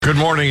Good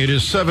morning. It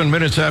is 7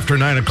 minutes after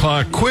 9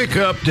 o'clock. Quick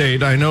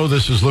update. I know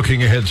this is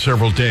looking ahead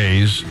several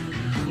days,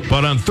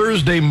 but on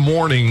Thursday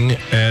morning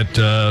at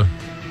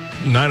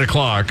 9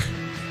 o'clock,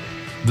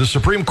 the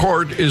Supreme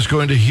Court is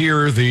going to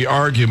hear the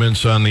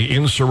arguments on the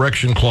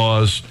insurrection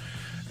clause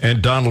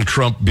and Donald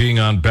Trump being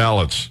on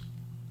ballots.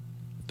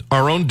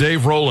 Our own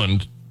Dave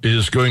Rowland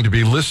is going to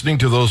be listening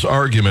to those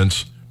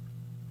arguments,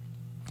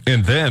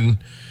 and then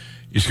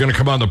he's going to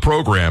come on the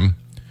program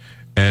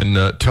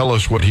and tell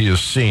us what he has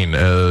seen.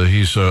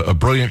 He's a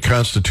brilliant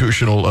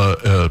constitutional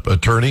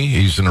attorney.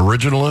 He's an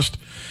originalist,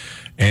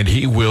 and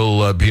he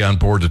will be on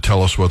board to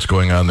tell us what's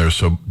going on there.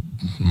 So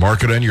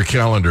mark it on your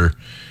calendar.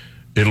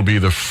 It'll be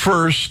the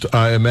first,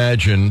 I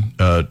imagine,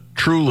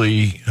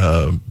 truly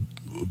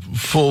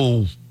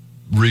full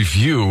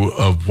review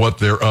of what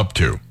they're up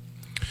to.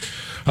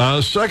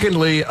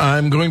 Secondly,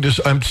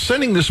 I'm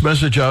sending this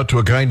message out to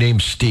a guy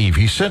named Steve.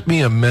 He sent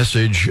me a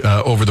message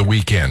over the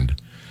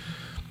weekend.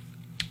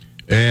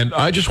 And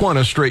I just want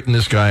to straighten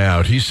this guy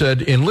out. He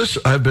said,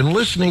 I've been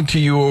listening to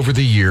you over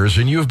the years,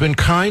 and you have been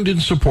kind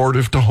and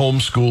supportive to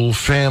homeschool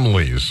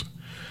families.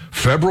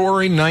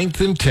 February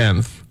 9th and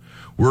 10th,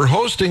 we're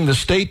hosting the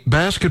state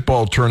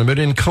basketball tournament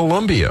in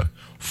Columbia.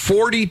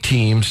 40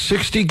 teams,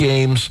 60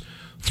 games,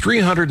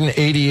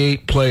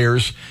 388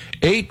 players.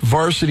 8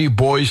 varsity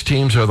boys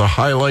teams are the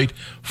highlight.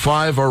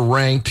 5 are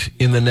ranked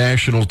in the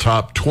national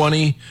top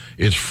 20.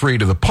 It's free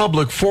to the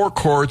public. 4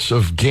 courts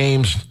of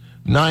games,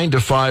 9 to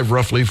 5,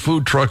 roughly,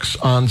 food trucks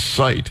on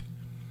site.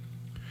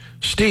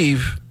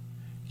 Steve,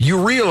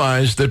 you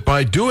realize that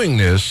by doing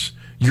this,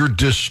 you're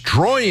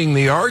destroying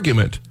the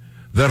argument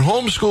that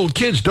homeschooled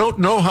kids don't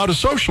know how to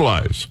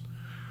socialize.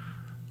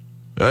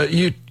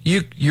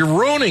 You're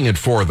ruining it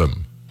for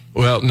them.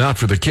 Well, not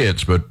for the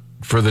kids, but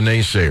for the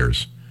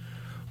naysayers.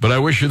 But I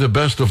wish you the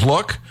best of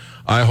luck.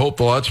 I hope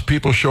lots of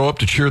people show up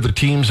to cheer the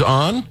teams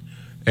on.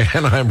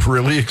 And I'm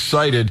really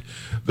excited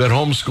that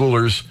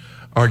homeschoolers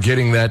are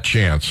getting that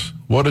chance.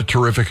 What a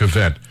terrific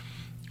event.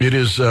 It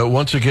is,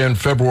 once again,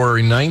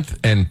 February 9th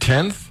and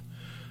 10th.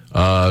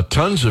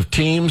 Tons of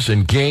teams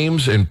and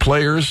games and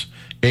players.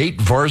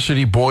 8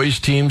 varsity boys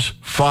teams,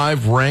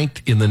 5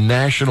 ranked in the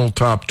national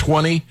top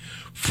 20.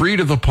 Free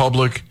to the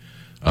public.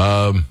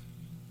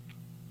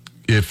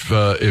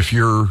 If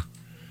you're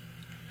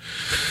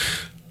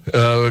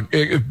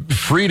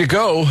free to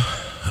go,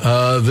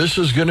 this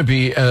is going to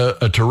be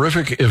a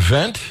terrific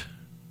event.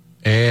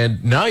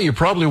 And now you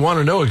probably want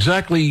to know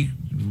exactly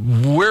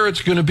where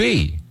it's going to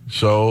be.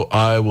 So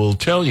I will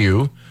tell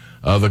you,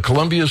 the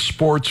Columbia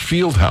Sports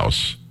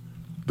Fieldhouse.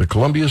 The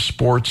Columbia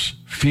Sports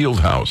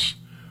Fieldhouse,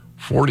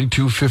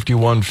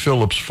 4251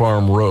 Phillips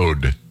Farm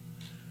Road.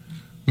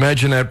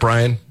 Imagine that,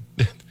 Brian.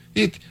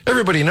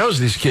 Everybody knows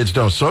these kids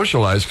don't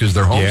socialize because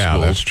they're homeschooled. Yeah,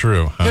 that's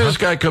true. Uh-huh. Yeah, this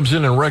guy comes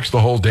in and wrecks the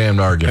whole damn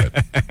argument.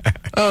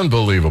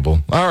 Unbelievable.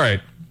 All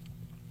right.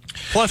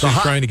 Plus,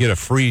 he's trying to get a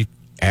free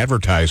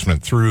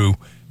advertisement through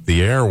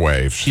the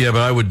airwaves. Yeah,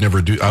 but I would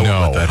never do. I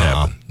wouldn't let that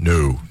happen.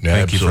 No,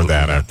 thank you for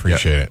that. I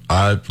appreciate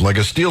it. Like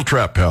a steel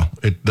trap, pal.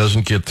 It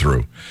doesn't get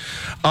through.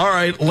 All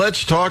right,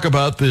 let's talk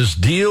about this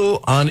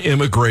deal on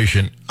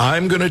immigration.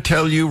 I'm going to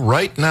tell you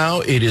right now,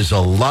 it is a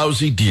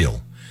lousy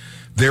deal.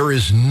 There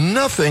is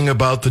nothing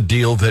about the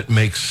deal that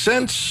makes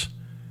sense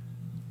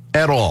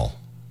at all.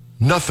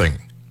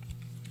 Nothing.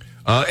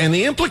 And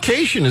the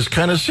implication is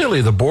kind of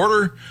silly. The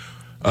border,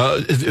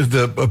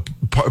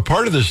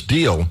 part of this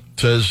deal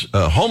says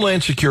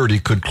Homeland Security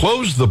could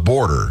close the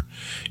border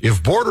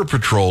if Border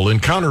Patrol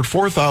encountered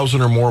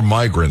 4,000 or more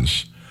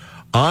migrants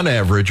on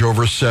average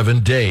over 7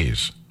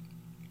 days.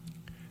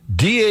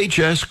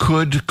 DHS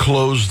could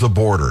close the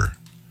border.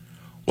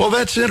 Well,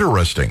 that's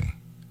interesting.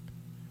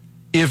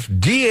 If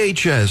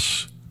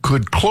DHS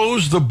could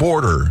close the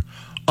border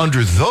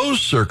under those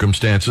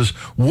circumstances,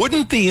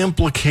 wouldn't the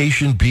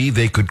implication be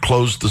they could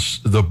close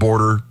the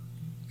border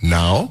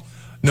now?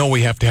 No,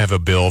 we have to have a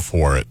bill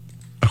for it.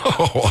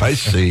 Oh, I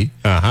see.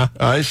 Uh-huh.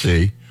 I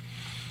see.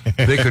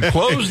 They could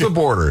close the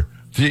border.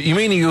 You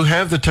mean you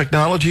have the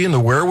technology and the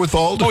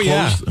wherewithal to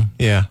close?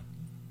 Yeah.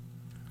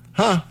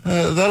 Huh.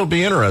 That'll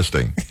be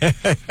interesting.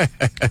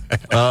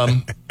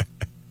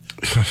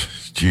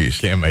 Jeez.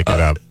 Can't make it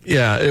up.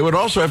 Yeah, it would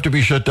also have to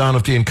be shut down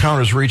if the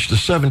encounters reached a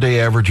 7-day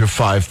average of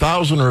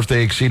 5,000 or if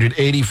they exceeded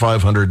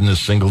 8,500 in a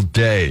single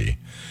day.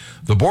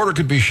 The border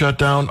could be shut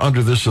down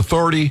under this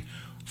authority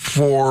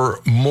for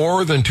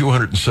more than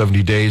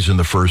 270 days in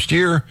the first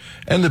year,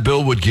 and the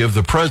bill would give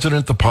the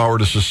president the power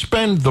to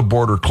suspend the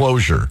border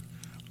closure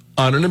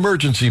on an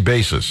emergency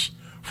basis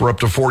for up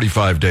to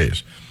 45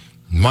 days.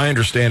 My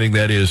understanding,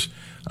 that is,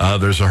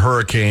 there's a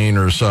hurricane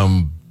or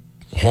some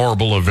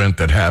horrible event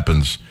that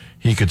happens,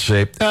 he could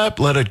say,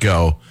 let it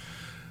go.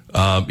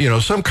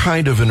 Some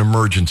kind of an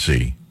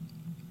emergency.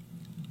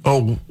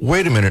 Oh,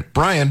 wait a minute.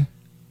 Brian,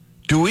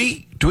 do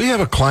we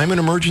have a climate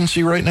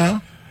emergency right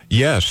now?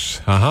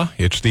 Yes.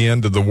 It's the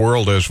end of the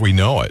world as we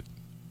know it.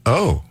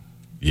 Oh.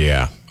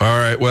 Yeah. All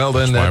right. Well,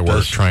 then that's why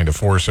we're trying to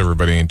force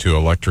everybody into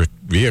electric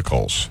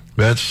vehicles.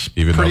 That's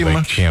even though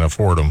they can't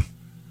afford them.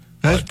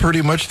 That's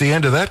pretty much the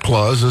end of that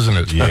clause, isn't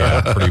it?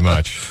 Yeah, pretty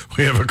much.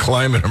 We have a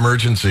climate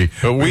emergency.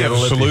 But we have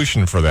a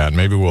solution for that.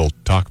 Maybe we'll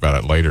talk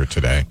about it later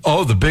today.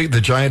 Oh,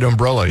 the giant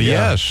umbrella.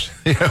 Yeah. Yes.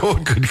 Yeah,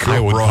 what could go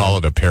I would wrong? call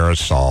it a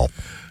parasol.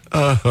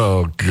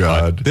 Oh,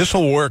 God. This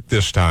will work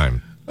this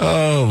time.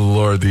 Oh,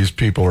 Lord, these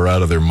people are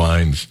out of their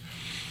minds.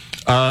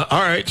 All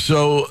right,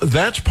 so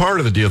that's part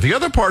of the deal. The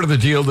other part of the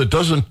deal that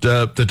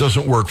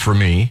doesn't work for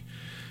me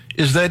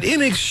is that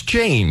in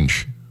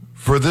exchange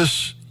for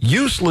this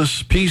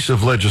useless piece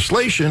of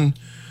legislation,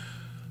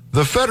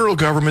 the federal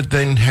government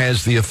then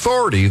has the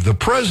authority, the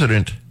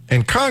president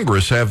and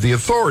Congress have the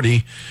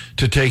authority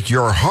to take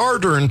your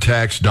hard-earned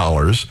tax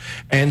dollars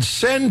and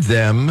send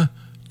them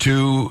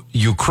to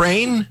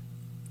Ukraine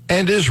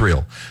and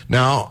Israel.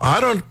 Now,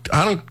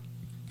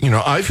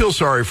 I feel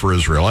sorry for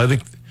Israel. I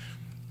think,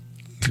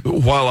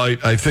 while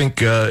I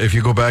think if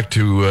you go back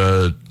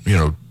to,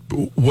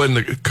 when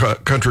the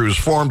country was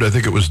formed, I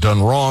think it was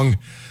done wrong.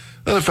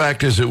 The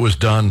fact is it was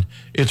done.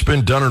 It's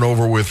been done and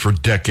over with for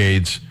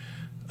decades.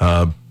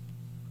 The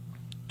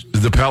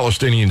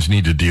Palestinians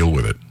need to deal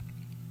with it.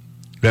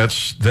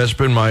 That's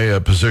been my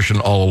position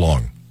all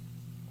along.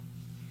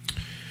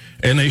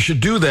 And they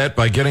should do that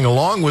by getting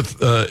along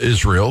with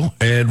Israel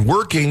and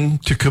working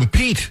to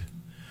compete,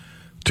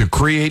 to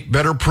create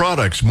better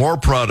products, more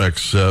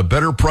products,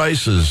 better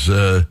prices,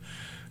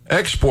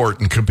 export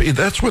and compete.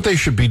 That's what they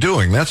should be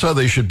doing. That's how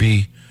they should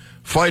be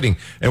fighting.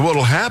 And what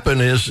will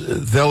happen is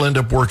they'll end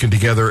up working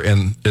together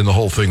and the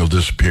whole thing will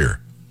disappear.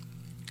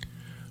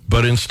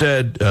 But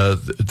instead,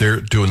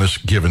 they're doing this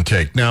give and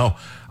take. Now,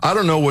 I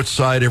don't know what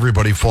side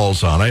everybody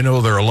falls on. I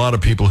know there are a lot of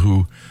people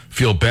who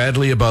feel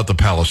badly about the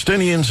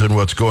Palestinians and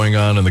what's going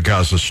on in the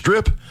Gaza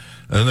Strip.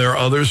 And there are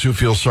others who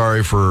feel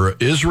sorry for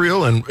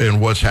Israel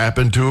and what's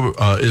happened to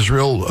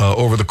Israel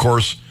over the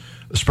course,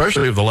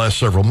 especially of the last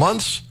several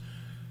months.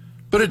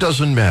 But it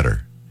doesn't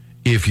matter.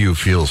 If you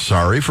feel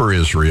sorry for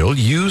Israel,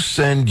 you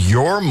send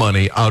your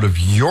money out of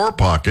your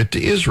pocket to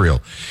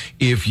Israel.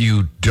 If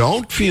you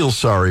don't feel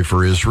sorry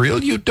for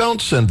Israel, you don't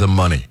send them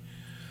money.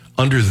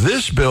 Under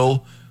this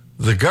bill,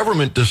 the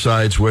government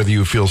decides whether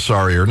you feel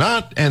sorry or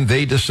not, and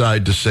they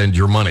decide to send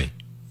your money.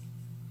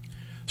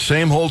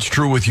 Same holds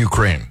true with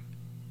Ukraine.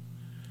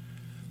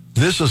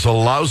 This is a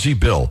lousy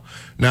bill.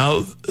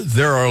 Now,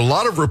 there are a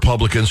lot of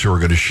Republicans who are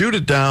going to shoot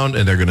it down,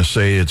 and they're going to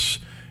say it's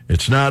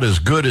not as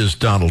good as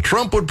Donald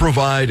Trump would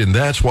provide, and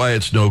that's why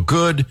it's no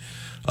good.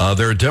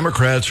 There are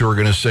Democrats who are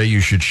going to say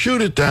you should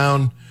shoot it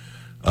down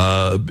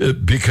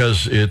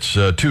because it's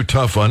too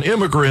tough on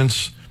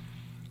immigrants.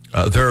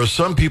 There are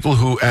some people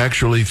who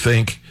actually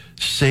think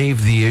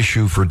save the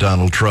issue for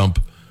Donald Trump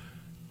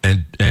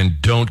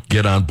and don't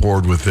get on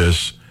board with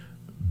this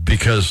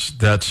because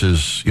that's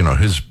his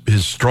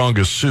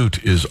strongest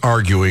suit is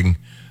arguing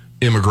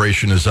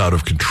immigration is out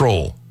of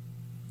control.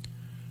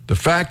 The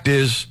fact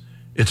is,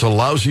 it's a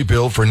lousy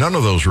bill for none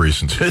of those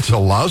reasons. It's a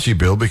lousy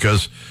bill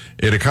because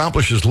it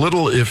accomplishes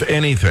little, if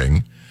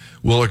anything,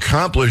 will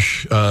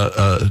accomplish,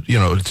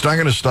 it's not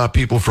going to stop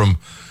people from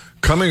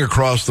coming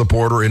across the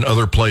border in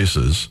other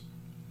places.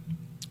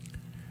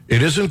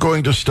 It isn't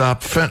going to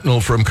stop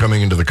fentanyl from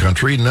coming into the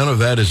country. None of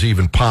that is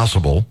even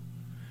possible.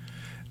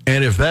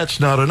 And if that's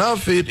not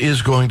enough, it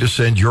is going to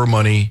send your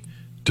money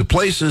to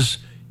places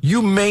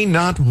you may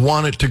not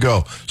want it to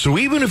go. So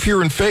even if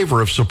you're in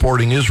favor of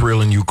supporting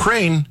Israel and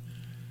Ukraine,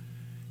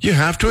 you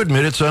have to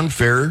admit it's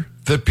unfair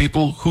that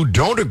people who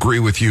don't agree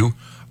with you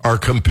are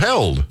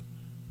compelled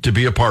to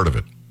be a part of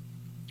it.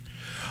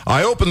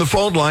 I open the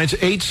phone lines,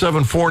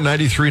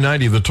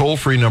 874-9390, the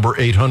toll-free number,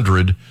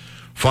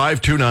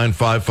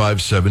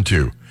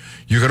 800-529-5572.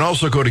 You can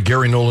also go to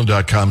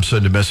GaryNolan.com,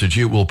 send a message.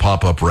 It will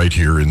pop up right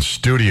here in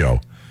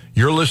studio.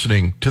 You're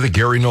listening to The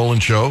Gary Nolan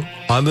Show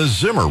on the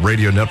Zimmer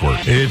Radio Network.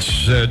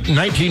 It's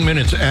 19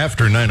 minutes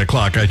after 9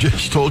 o'clock. I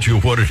just told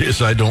you what it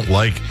is I don't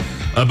like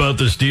about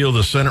this deal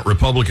the Senate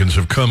Republicans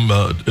have come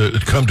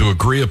to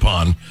agree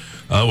upon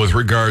with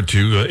regard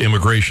to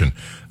immigration.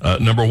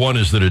 Number one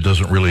is that it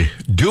doesn't really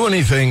do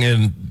anything,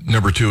 and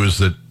number two is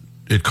that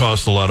it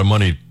costs a lot of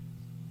money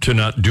to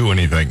not do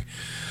anything.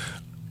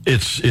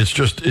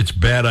 It's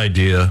bad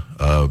idea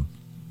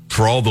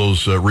for all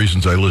those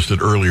reasons I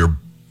listed earlier.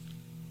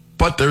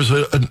 But there's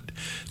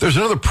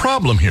another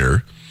problem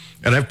here,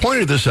 and I've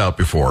pointed this out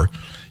before.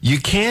 You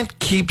can't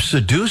keep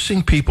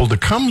seducing people to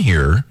come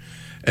here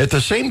at the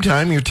same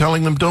time you're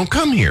telling them don't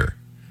come here.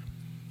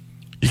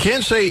 You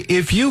can't say,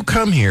 if you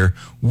come here,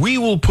 we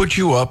will put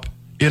you up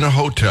in a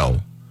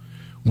hotel.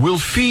 We'll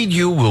feed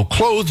you, we'll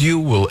clothe you,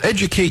 we'll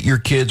educate your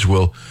kids,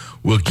 we'll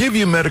give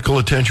you medical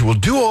attention, we'll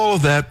do all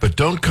of that, but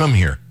don't come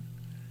here.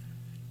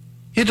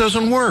 It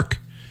doesn't work.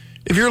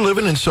 If you're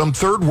living in some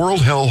third world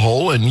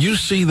hellhole and you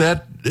see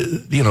that,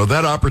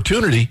 that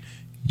opportunity,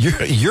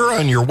 you're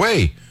on your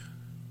way.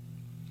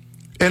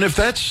 And if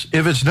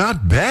it's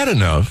not bad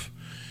enough,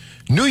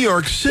 New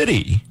York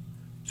City,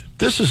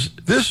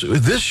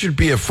 this should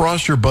be a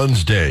frost your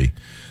buns day,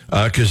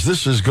 because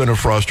this is going to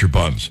frost your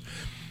buns.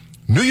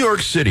 New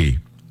York City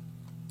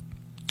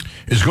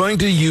is going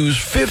to use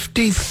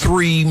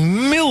 $53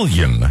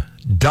 million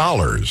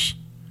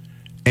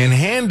and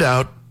hand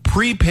out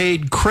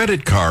prepaid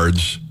credit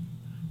cards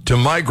to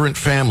migrant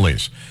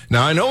families.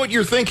 Now, I know what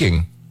you're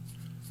thinking.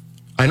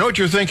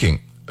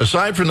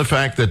 Aside from the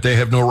fact that they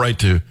have no right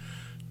to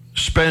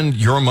spend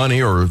your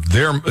money or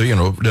their,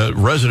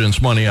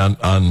 residents' money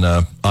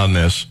on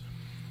this,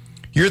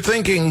 you're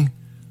thinking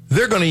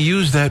they're going to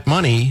use that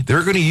money.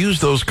 They're going to use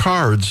those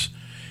cards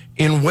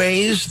in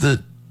ways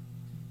that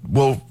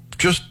will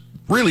just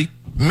really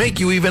make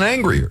you even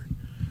angrier.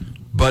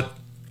 But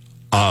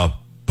I'll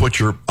put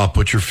your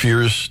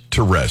fears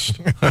to rest.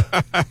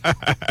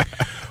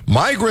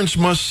 Migrants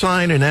must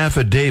sign an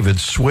affidavit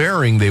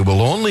swearing they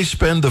will only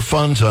spend the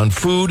funds on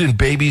food and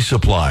baby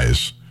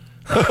supplies.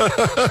 Yeah,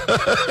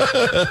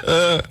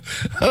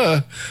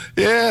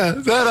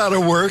 that ought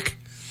to work.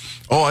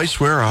 Oh, I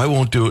swear I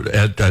won't do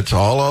it. That's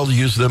all I'll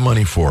use the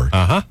money for.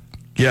 Uh-huh.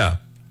 Yeah.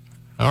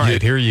 All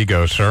right, here you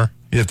go, sir.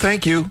 Yeah,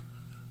 thank you.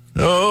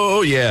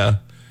 Oh, yeah.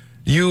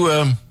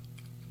 You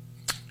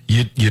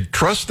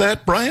trust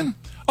that, Brian?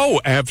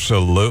 Oh,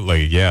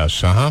 absolutely,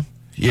 yes, uh-huh.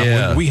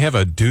 Yeah. We have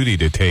a duty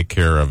to take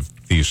care of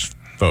these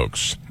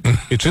folks.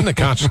 It's in the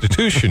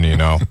Constitution, you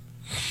know.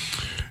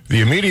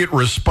 The Immediate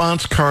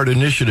Response Card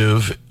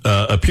Initiative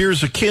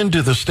appears akin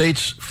to the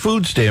state's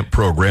food stamp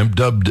program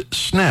dubbed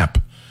SNAP,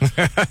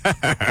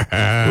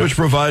 which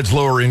provides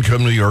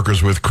lower-income New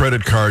Yorkers with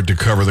credit card to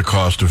cover the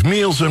cost of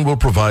meals and will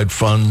provide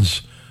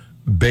funds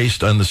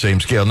based on the same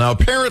scale. Now,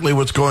 apparently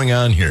what's going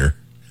on here,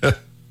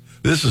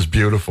 this is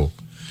beautiful.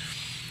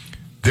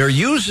 They're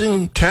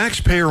using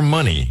taxpayer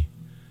money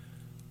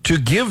to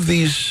give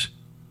these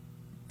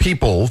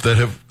people that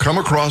have come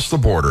across the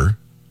border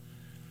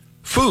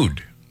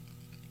food.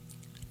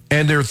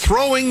 And they're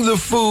throwing the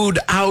food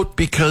out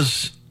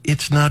because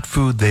it's not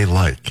food they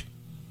like.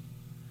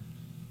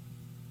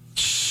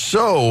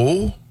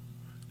 So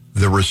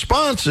the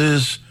response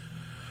is,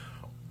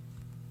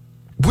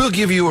 we'll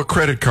give you a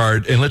credit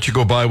card and let you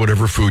go buy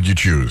whatever food you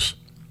choose.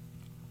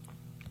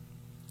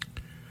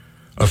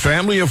 A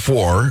family of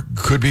 4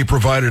 could be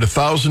provided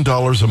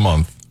 $1,000 a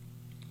month.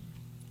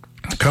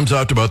 Comes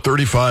out to about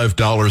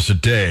 $35 a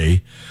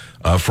day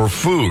for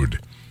food.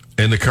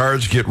 And the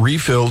cards get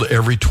refilled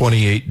every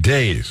 28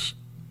 days.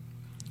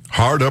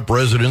 Hard-up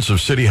residents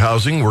of city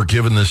housing were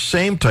given the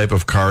same type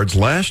of cards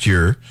last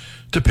year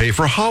to pay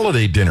for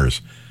holiday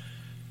dinners.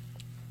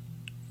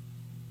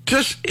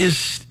 Just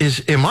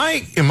am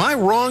I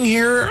wrong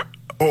here,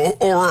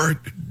 or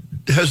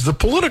has the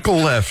political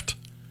left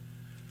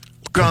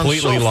gone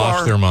completely so lost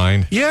far? Their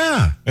mind?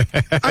 Yeah,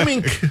 I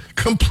mean,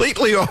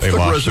 completely off They the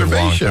lost it a long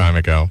reservation. time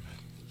ago.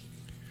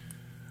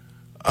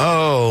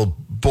 Oh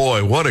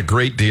boy, what a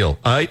great deal!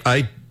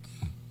 I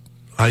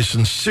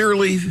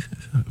sincerely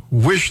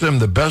wish them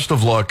the best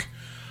of luck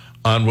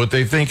on what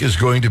they think is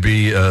going to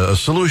be a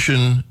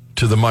solution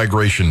to the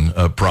migration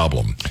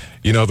problem.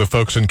 You know, the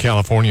folks in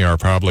California are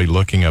probably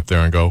looking up there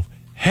and go,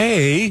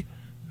 "Hey,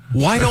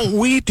 why don't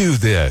we do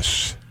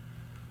this?"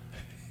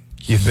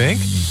 You think?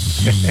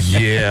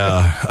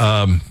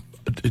 Yeah.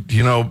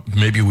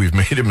 Maybe we've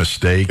made a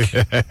mistake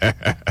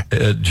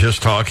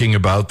just talking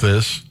about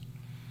this.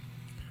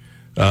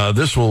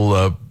 This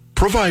will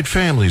provide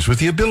families with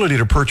the ability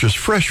to purchase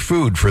fresh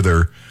food for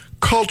their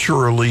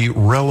culturally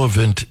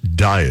relevant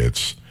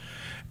diets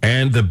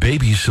and the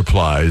baby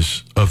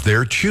supplies of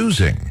their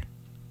choosing.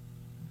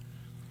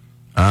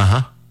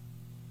 Uh-huh.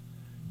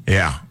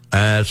 Yeah.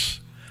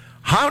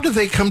 How do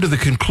they come to the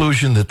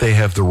conclusion that they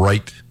have the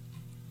right,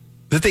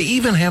 that they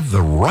even have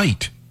the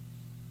right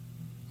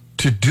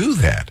to do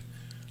that?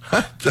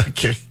 I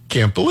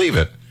can't believe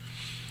it.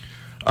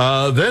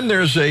 Then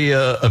there's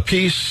a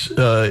piece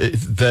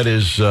that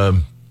is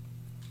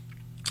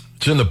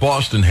it's in the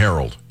Boston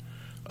Herald,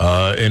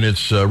 and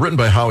it's written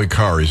by Howie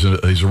Carr. He's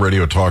a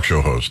radio talk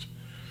show host.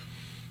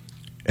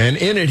 And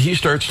in it, he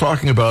starts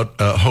talking about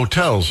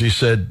hotels. He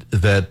said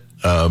that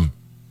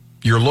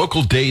your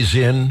local Days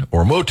Inn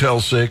or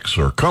Motel 6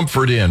 or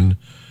Comfort Inn,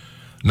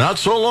 not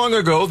so long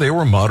ago, they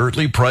were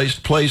moderately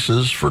priced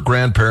places for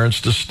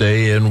grandparents to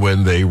stay in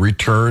when they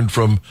returned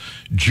from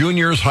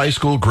junior's high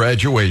school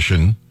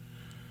graduation.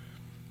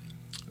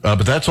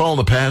 But that's all in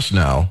the past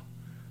now.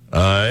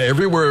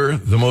 Everywhere,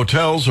 the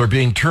motels are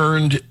being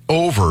turned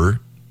over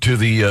to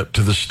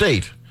the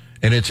state,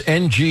 and it's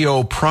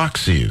NGO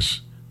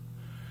proxies.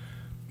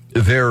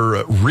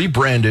 They're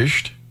rebranded,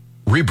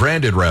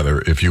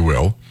 if you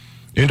will,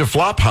 into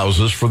flop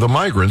houses for the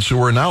migrants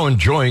who are now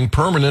enjoying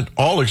permanent,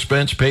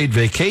 all-expense-paid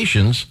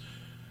vacations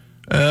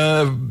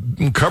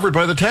covered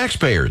by the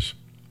taxpayers.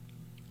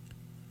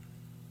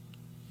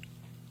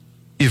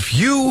 If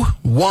you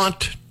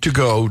want to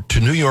go to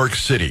New York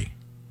City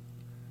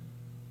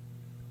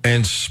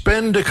and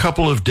spend a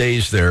couple of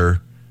days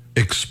there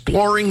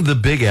exploring the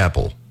Big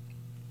Apple,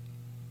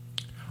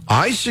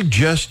 I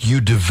suggest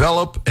you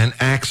develop an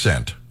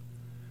accent.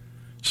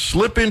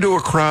 Slip into a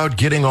crowd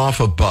getting off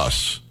a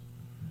bus,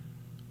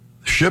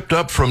 shipped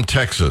up from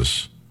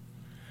Texas,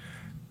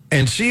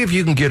 and see if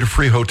you can get a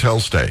free hotel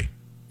stay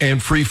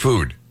and free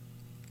food.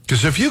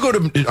 Because if you go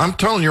to, I'm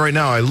telling you right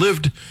now, I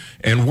lived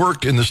and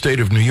worked in the state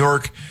of New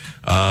York.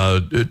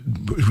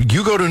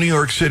 You go to New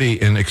York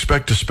City and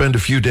expect to spend a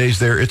few days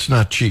there, it's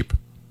not cheap.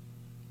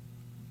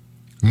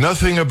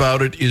 Nothing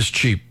about it is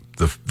cheap.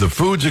 The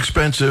food's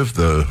expensive.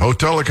 The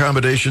hotel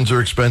accommodations are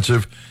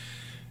expensive.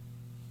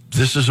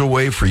 This is a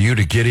way for you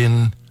to get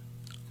in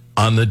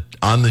on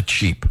the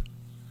cheap.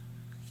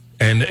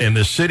 And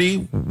the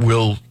city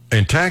will,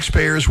 and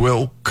taxpayers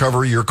will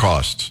cover your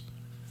costs.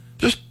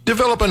 Just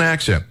develop an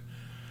accent.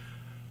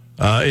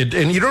 And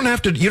you don't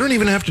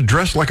even have to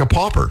dress like a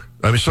pauper.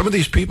 I mean, some of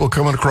these people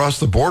coming across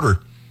the border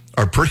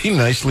are pretty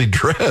nicely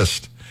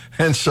dressed.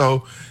 And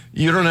so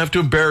you don't have to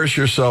embarrass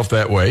yourself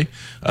that way.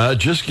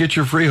 Just get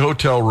your free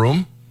hotel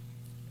room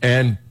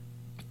and,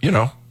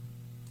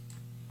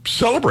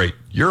 celebrate.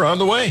 You're on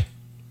the way.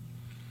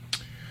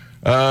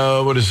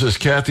 What is this?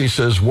 Kathy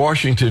says,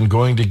 Washington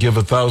going to give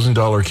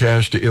 $1,000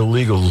 cash to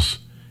illegals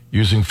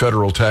using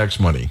federal tax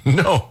money.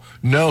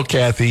 No,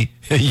 Kathy,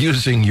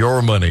 using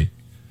your money.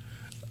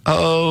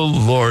 Oh,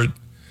 Lord.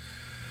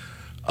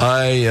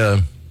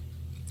 I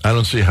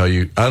don't see how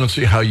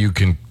you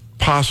can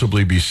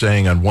possibly be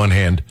saying on one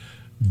hand,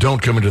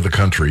 don't come into the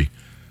country,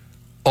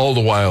 all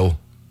the while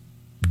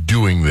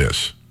doing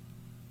this.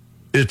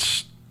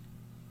 It's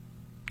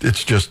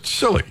just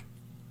silly.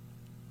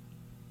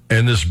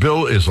 And this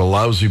bill is a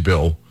lousy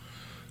bill.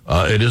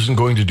 It isn't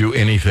going to do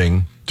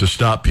anything to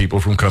stop people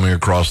from coming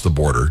across the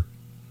border.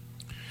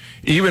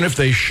 Even if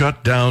they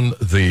shut down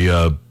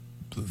the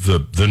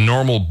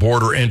normal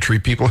border entry,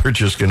 people are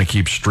just going to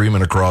keep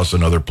streaming across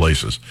in other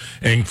places.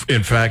 And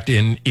in fact,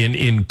 in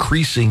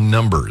increasing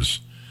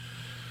numbers,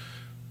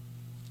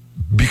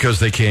 because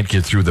they can't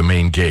get through the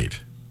main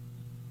gate.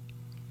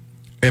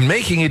 And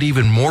making it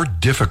even more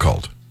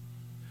difficult,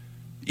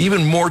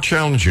 even more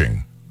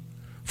challenging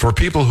for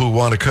people who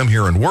want to come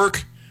here and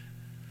work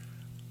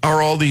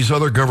are all these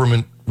other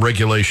government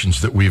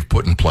regulations that we've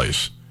put in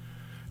place.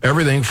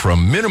 Everything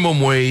from minimum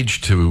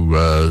wage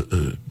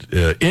to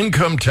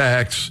income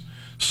tax,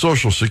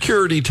 Social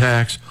Security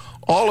tax,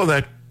 all of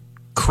that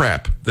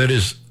crap that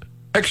is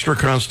extra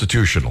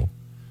constitutional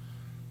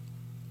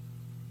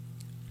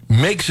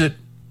makes it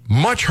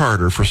much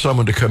harder for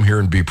someone to come here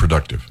and be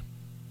productive.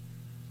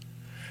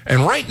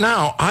 And right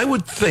now, I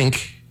would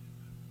think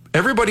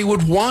everybody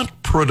would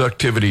want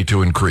productivity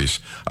to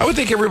increase. I would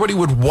think everybody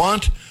would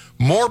want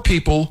more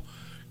people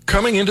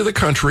coming into the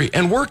country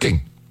and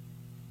working.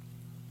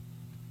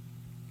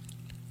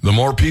 The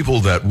more people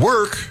that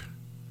work,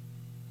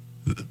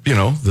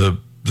 the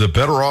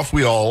better off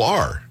we all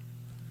are.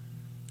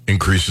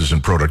 Increases in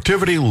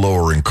productivity,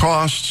 lowering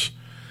costs.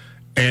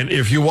 And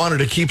if you wanted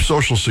to keep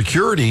Social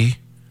Security,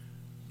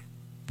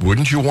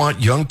 wouldn't you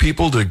want young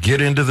people to get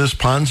into this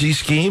Ponzi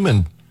scheme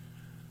and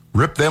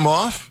rip them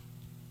off?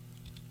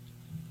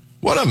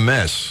 What a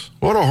mess.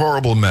 What a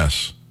horrible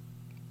mess.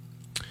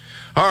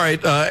 All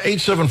right,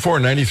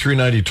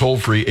 874-9390,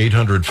 toll-free,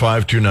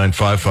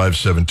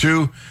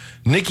 800-529-5572.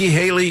 Nikki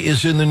Haley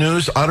is in the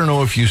news. I don't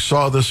know if you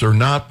saw this or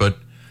not, but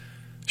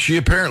she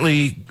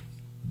apparently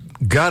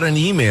got an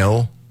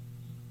email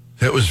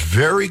that was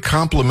very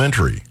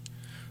complimentary.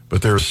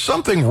 But there's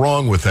something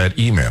wrong with that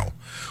email.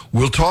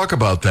 We'll talk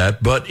about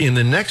that, but in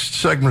the next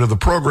segment of the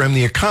program,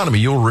 the economy,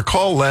 you'll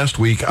recall last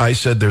week I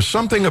said there's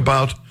something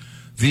about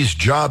these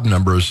job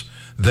numbers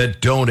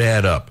that don't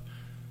add up.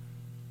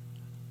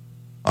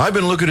 I've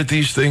been looking at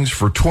these things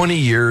for 20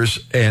 years,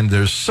 and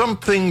there's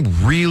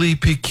something really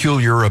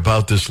peculiar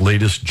about this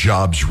latest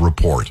jobs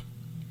report.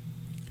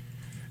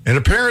 And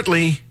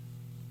apparently,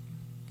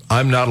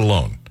 I'm not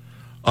alone.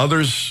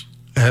 Others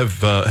have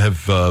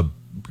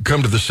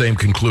come to the same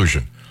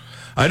conclusion.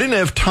 I didn't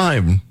have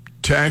time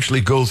to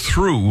actually go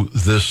through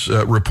this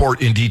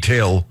report in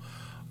detail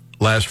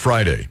last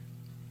Friday.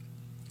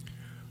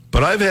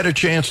 But I've had a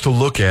chance to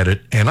look at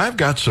it, and I've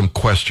got some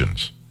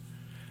questions.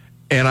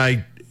 And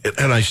I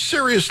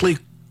seriously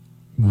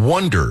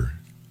wonder,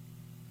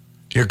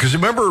 because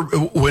remember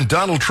when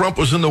Donald Trump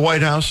was in the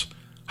White House,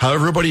 how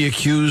everybody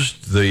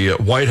accused the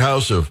White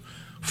House of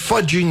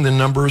fudging the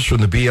numbers from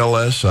the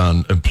BLS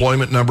on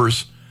employment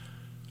numbers,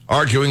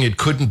 arguing it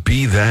couldn't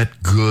be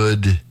that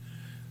good.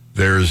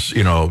 There's,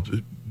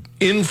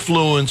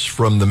 influence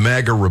from the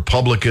MAGA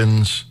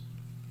Republicans.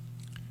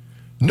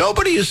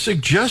 Nobody is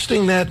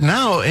suggesting that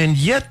now, and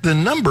yet the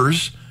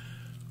numbers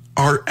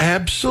are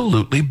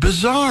absolutely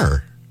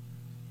bizarre.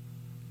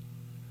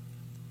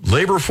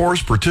 Labor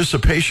force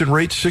participation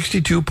rate,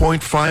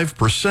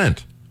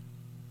 62.5%.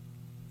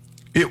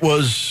 It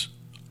was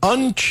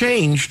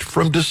unchanged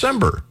from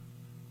December.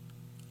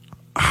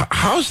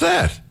 How's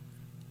that?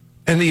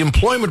 And the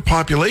employment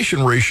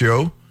population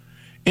ratio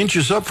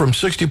inches up from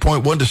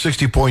 60.1 to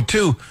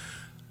 60.2,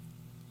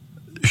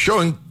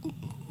 showing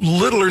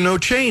little or no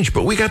change.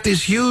 But we got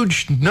this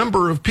huge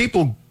number of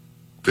people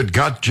that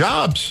got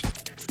jobs.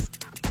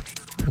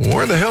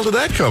 Where the hell did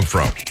that come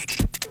from?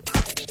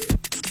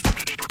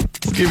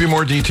 We'll give you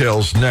more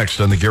details next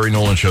on the Gary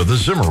Nolan Show, the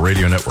Zimmer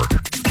Radio Network.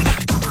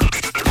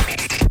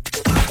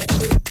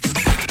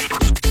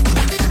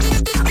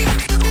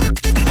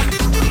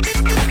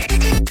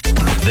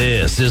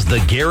 This is the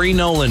Gary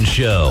Nolan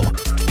Show.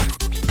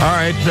 All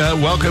right,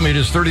 welcome. It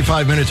is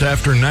 35 minutes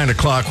after 9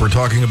 o'clock. We're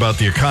talking about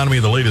the economy,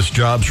 the latest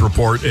jobs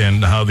report,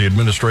 and how the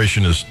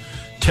administration is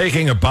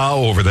taking a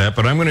bow over that.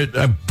 But I'm going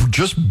to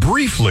just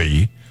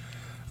briefly,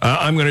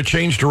 I'm going to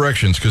change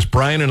directions because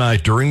Brian and I,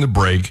 during the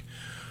break,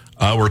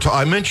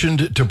 I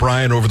mentioned to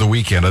Brian over the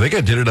weekend, I think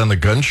I did it on the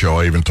gun show.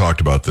 I even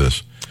talked about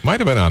this. Might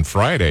have been on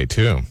Friday,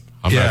 too.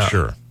 I'm not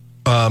sure.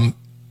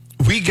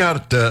 We've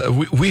had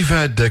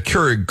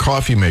Keurig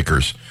coffee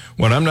makers.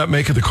 When I'm not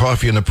making the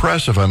coffee in the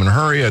press, if I'm in a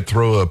hurry, I'd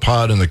throw a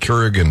pod in the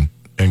Keurig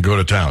and go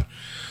to town.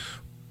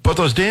 But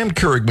those damn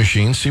Keurig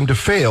machines seem to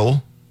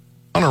fail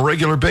on a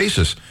regular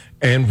basis.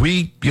 And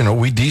we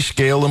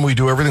descale them. We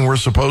do everything we're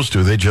supposed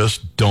to. They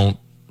just don't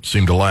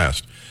seem to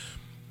last.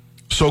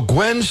 So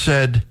Gwen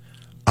said,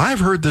 I've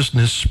heard this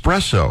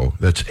Nespresso,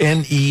 that's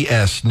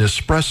N-E-S,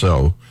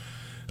 Nespresso,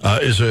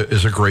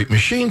 is a great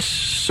machine.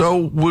 So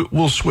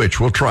we'll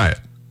switch. We'll try it.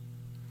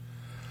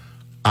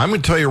 I'm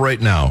going to tell you right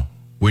now,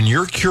 when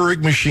your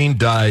Keurig machine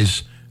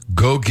dies,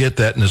 go get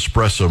that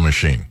Nespresso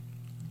machine.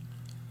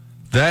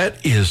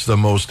 That is the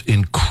most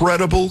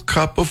incredible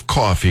cup of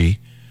coffee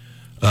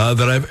that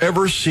I've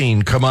ever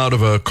seen come out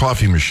of a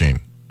coffee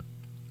machine.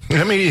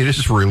 I mean, it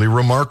is really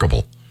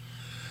remarkable.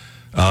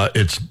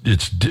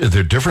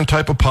 They're different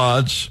type of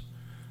pods.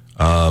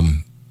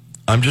 I'm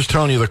just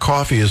telling you, the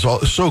coffee is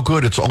so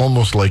good, it's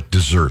almost like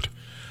dessert.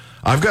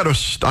 I've got to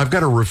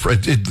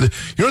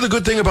the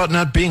good thing about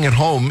not being at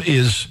home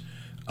is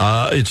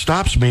it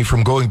stops me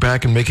from going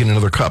back and making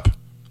another cup.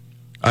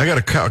 I got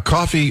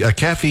a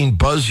caffeine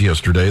buzz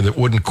yesterday that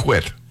wouldn't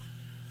quit.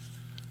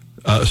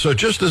 So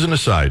just as an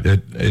aside,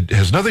 it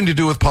has nothing to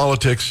do with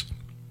politics,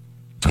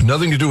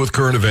 nothing to do with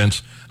current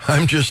events.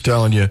 I'm just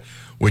telling you,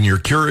 when your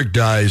Keurig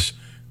dies,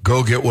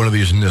 go get one of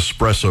these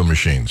Nespresso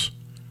machines.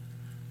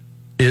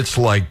 It's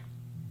like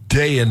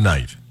day and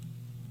night.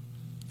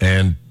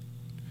 And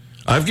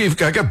I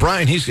got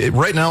Brian, he's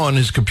right now on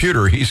his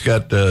computer, he's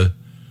got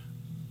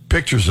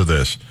pictures of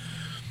this.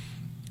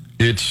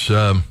 It's,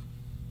 I'm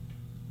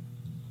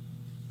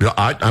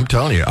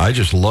telling you, I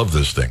just love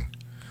this thing.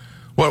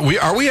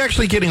 Are we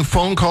actually getting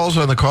phone calls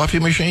on the coffee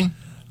machine?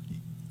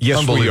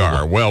 Yes, we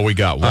are. Well, we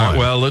got one.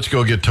 Well, let's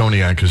go get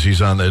Tony on because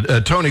he's on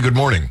the. Tony, good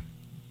morning.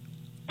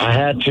 I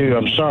had to.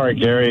 I'm sorry,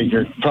 Gary.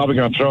 You're probably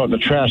going to throw it in the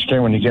trash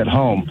can when you get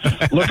home.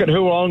 Look at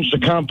who owns the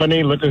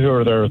company. Look at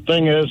who their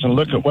thing is, and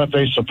look at what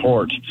they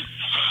support.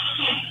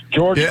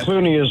 George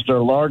Clooney is their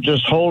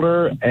largest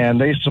holder, and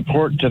they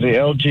support to the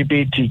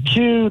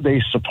LGBTQ.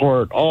 They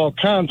support all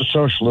kinds of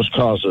socialist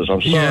causes.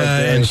 I'm sorry. Yeah,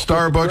 Gary. And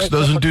Starbucks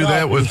doesn't do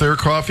that with their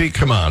coffee.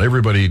 Come on,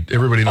 everybody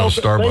knows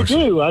Starbucks.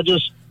 They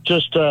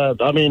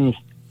do. I mean,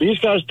 these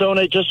guys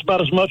donate just about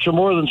as much or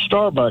more than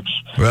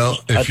Starbucks. Well,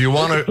 if you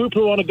want to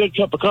poo-poo on a good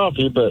cup of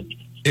coffee, but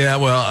yeah,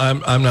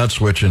 well, I'm not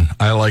switching.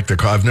 I like the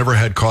coffee. I've never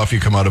had coffee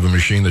come out of a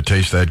machine that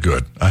tastes that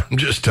good. I'm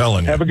just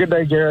telling you. Have a good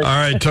day, Gary. All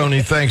right,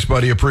 Tony. Thanks,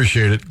 buddy.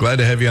 Appreciate it. Glad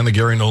to have you on the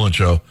Gary Nolan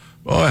Show.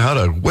 Oh, how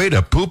to way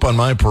to poop on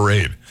my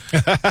parade.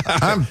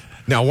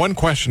 Now, one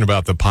question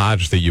about the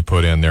pods that you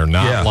put in. They're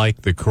not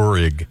like the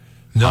Keurig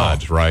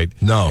pods, right?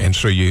 No. And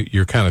so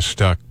you're kind of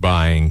stuck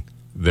buying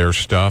their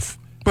stuff.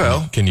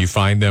 Well, can you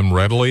find them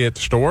readily at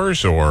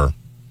stores, or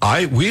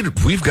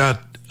we've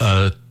got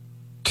a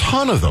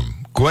ton of them.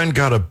 Gwen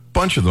got a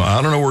bunch of them.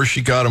 I don't know where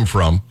she got them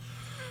from,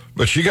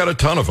 but she got a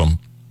ton of them.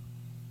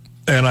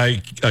 And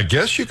I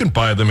guess you can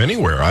buy them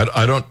anywhere. I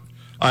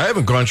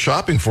haven't gone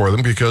shopping for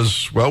them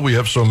because, well, we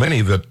have so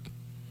many that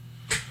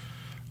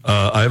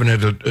I haven't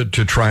had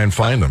to try and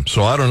find them.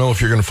 So I don't know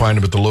if you're going to find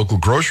them at the local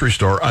grocery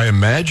store. I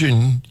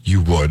imagine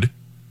you would.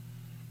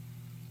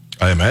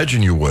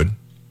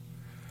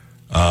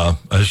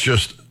 It's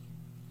just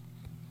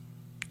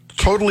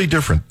totally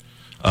different.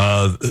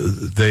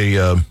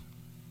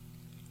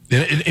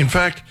 In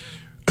fact,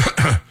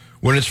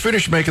 when it's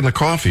finished making the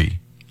coffee,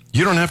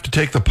 you don't have to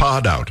take the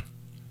pod out.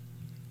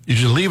 You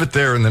just leave it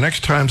there, and the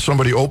next time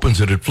somebody opens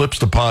it, it flips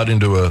the pod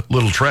into a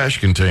little trash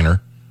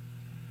container,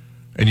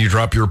 and you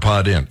drop your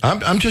pod in.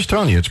 I'm just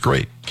telling you, it's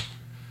great.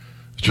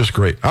 It's just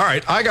great. All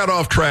right, I got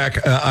off track.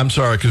 I'm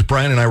sorry, because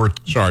Brian and I were...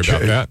 Sorry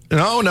about that.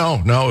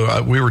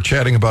 No. We were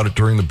chatting about it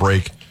during the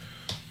break.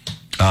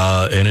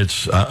 And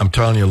it's, I'm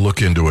telling you,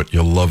 look into it.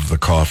 You'll love the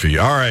coffee.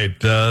 All right,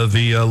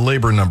 the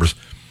labor numbers.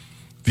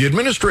 The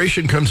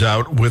administration comes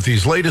out with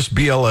these latest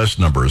BLS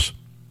numbers,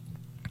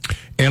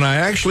 and I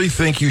actually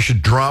think you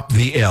should drop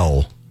the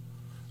L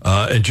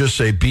and just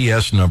say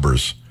BS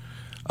numbers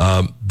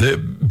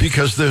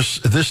because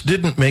this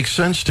didn't make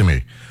sense to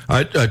me.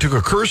 I took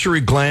a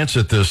cursory glance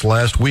at this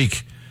last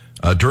week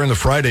during the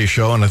Friday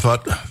show, and I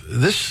thought,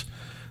 this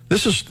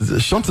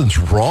is something's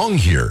wrong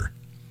here.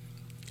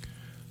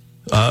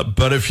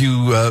 But if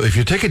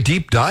you take a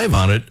deep dive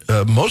on it,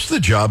 most of the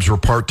jobs were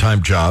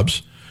part-time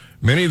jobs.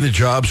 Many of the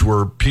jobs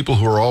were people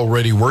who are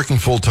already working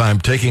full-time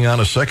taking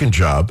on a second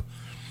job.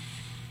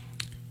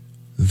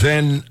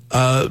 Then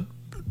a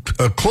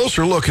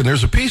closer look, and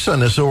there's a piece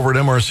on this over at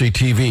MRC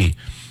TV.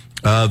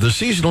 The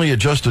seasonally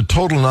adjusted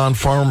total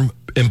non-farm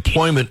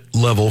employment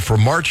level for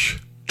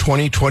March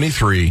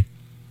 2023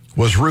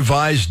 was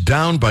revised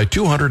down by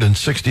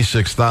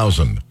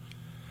 266,000.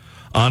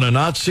 On a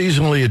not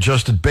seasonally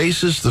adjusted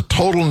basis, the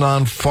total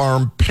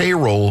non-farm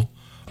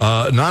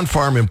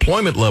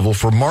employment level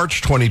for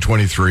March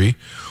 2023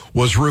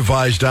 was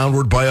revised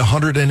downward by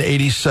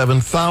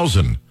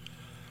 187,000,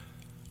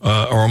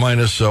 or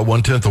minus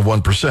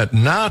 0.1%.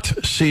 Not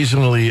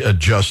seasonally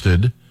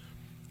adjusted,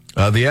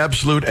 the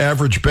absolute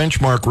average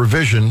benchmark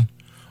revision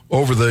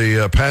over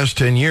the past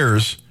 10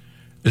 years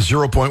is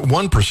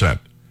 0.1%.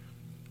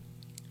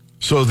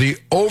 So the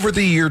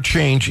over-the-year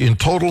change in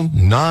total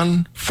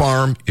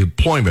non-farm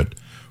employment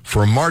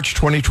for March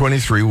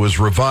 2023 was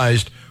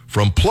revised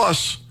from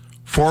plus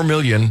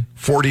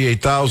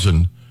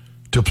 4,048,000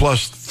 to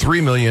plus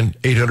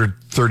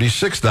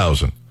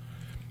 3,836,000.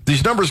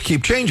 These numbers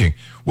keep changing.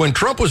 When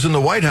Trump was in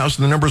the White House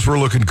and the numbers were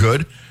looking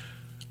good,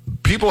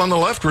 people on the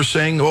left were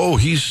saying, "Oh,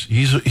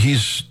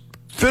 he's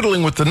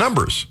fiddling with the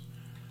numbers."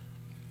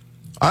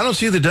 I don't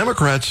see the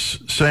Democrats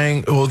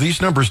saying, "Oh,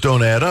 these numbers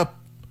don't add up.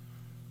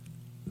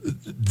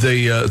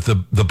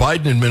 The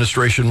Biden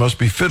administration must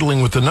be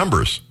fiddling with the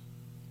numbers."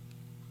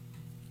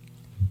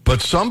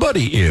 But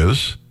somebody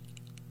is.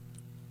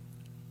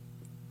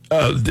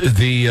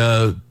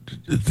 The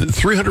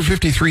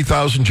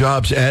 353,000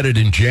 jobs added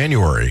in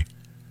January,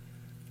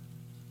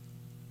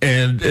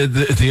 and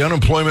the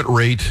unemployment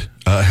rate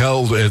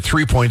held at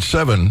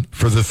 3.7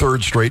 for the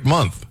third straight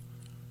month.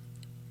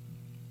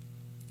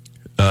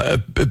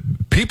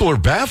 People are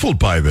baffled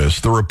by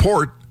this. The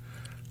report,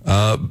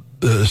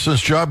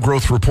 since job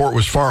growth report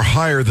was far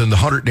higher than the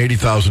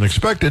 180,000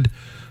 expected,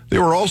 they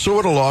were also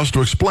at a loss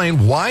to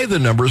explain why the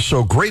numbers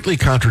so greatly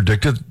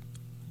contradicted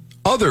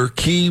other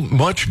key,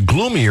 much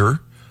gloomier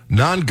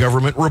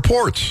non-government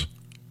reports.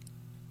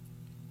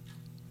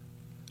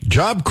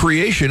 Job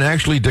creation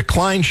actually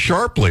declined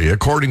sharply,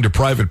 according to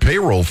private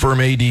payroll firm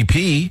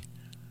ADP.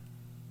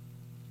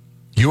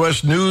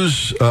 U.S.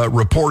 News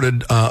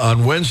reported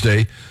on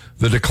Wednesday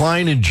the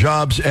decline in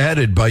jobs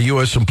added by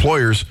U.S.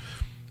 employers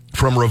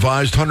from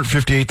revised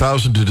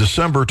 158,000 to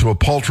December to a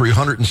paltry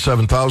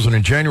 107,000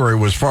 in January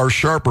was far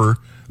sharper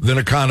than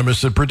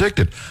economists had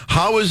predicted.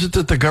 How is it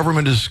that the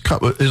government is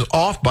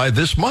off by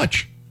this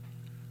much?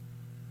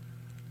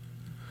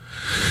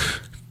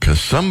 Because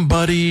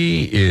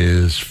somebody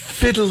is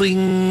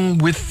fiddling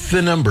with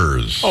the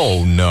numbers.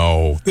 Oh,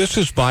 no. This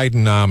is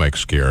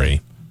Bidenomics,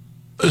 Gary.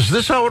 Is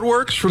this how it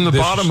works, from the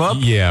bottom up?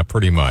 Yeah,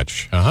 pretty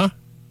much. Uh-huh.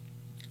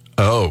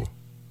 Oh.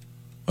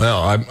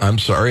 Well, I'm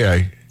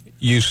sorry.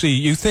 You see,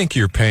 you think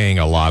you're paying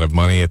a lot of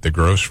money at the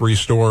grocery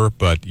store,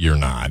 but you're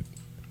not.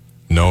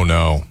 No.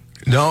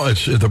 No,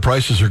 the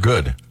prices are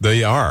good.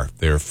 They are.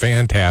 They're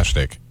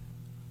fantastic.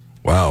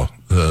 Wow.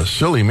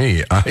 Silly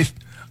me. I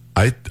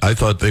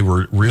thought they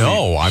were really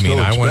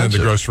I went in the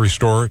grocery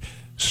store,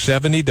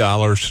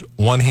 $70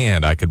 one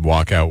hand. I could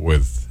walk out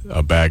with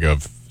a bag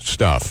of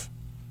stuff.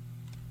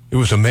 It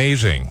was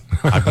amazing.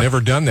 I've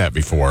never done that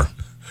before.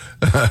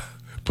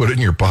 Put it in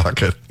your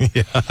pocket.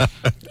 Yeah.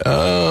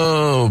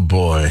 Oh,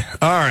 boy.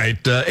 All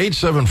right.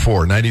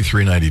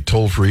 874-9390.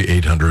 Toll free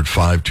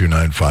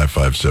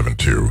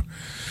 800-529-5572.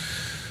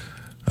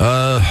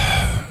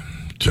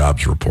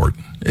 Jobs report.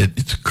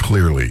 It's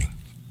clearly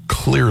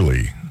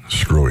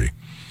screwy.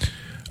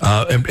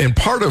 And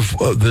part of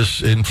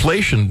this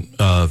inflation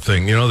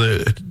thing,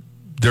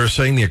 they're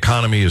saying the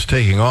economy is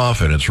taking off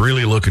and it's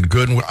really looking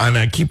good. And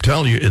I keep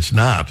telling you, it's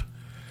not.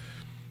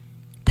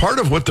 Part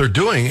of what they're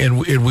doing, and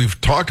we've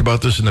talked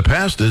about this in the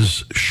past,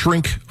 is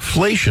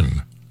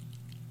shrinkflation.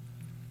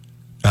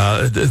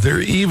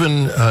 They're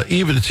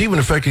even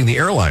affecting the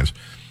airlines.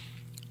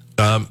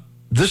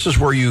 This is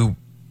where you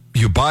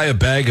buy a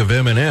bag of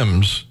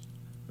M&Ms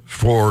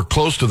for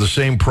close to the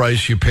same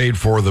price you paid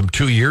for them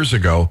 2 years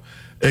ago,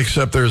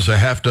 except there's a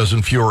half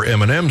dozen fewer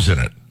M&Ms in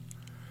it,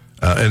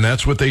 and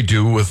that's what they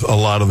do with a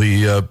lot of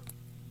the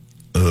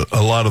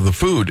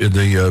food in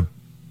the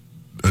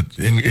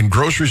in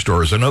grocery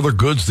stores and other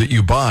goods that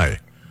you buy.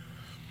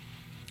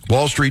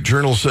 Wall Street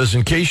Journal says,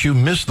 in case you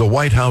missed the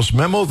White House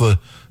memo, the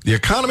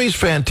economy's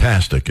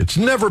fantastic. It's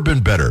never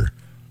been better.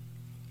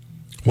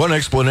 One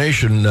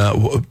explanation,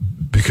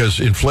 because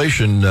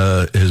inflation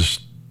is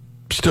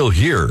still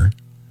here,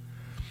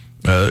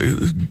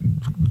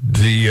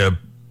 the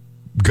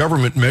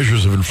government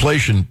measures of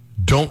inflation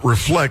don't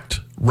reflect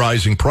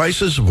rising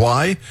prices.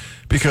 Why?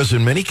 Because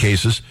in many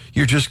cases,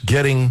 you're just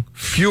getting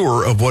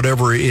fewer of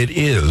whatever it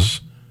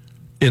is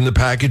in the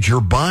package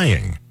you're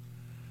buying.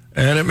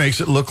 And it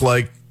makes it look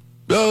like,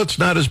 oh, it's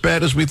not as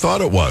bad as we thought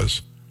it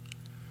was.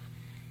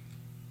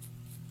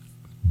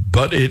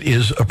 But it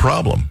is a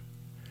problem.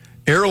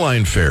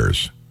 Airline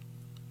fares.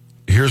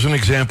 Here's an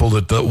example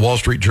that the Wall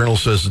Street Journal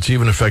says it's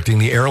even affecting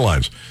the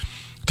airlines.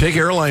 Take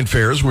airline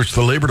fares, which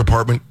the Labor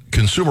Department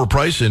Consumer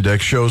Price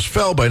Index shows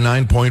fell by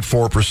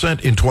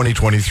 9.4% in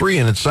 2023,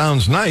 and it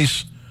sounds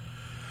nice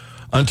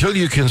until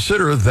you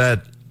consider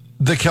that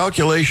the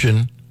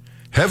calculation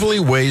heavily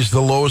weighs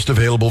the lowest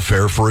available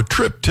fare for a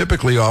trip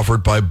typically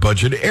offered by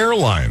budget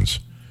airlines.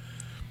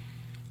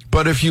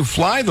 But if you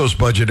fly those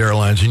budget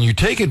airlines and you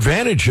take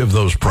advantage of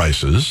those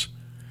prices,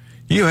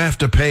 You have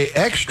to pay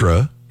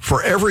extra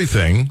for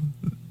everything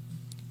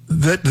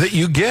that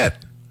you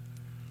get.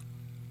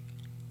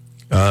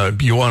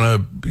 You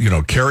want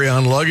to, carry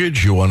on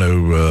luggage. You want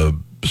to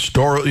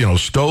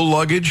stow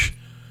luggage.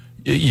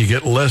 You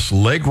get less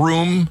leg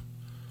room.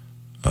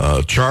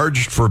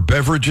 Charged for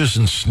beverages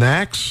and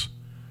snacks.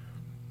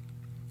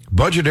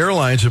 Budget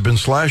airlines have been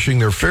slashing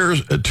their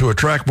fares to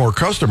attract more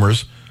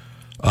customers,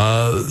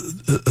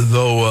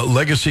 though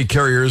legacy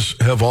carriers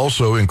have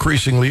also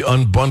increasingly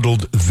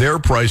unbundled their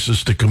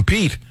prices to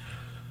compete.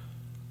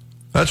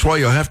 That's why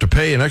you'll have to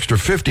pay an extra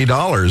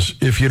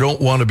 $50 if you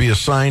don't want to be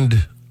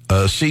assigned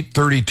seat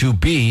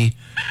 32B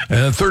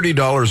and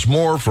 $30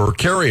 more for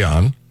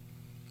carry-on.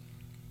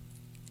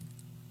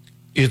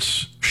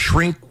 It's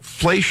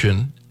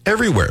shrinkflation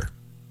everywhere.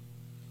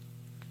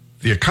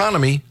 The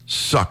economy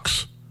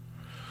sucks.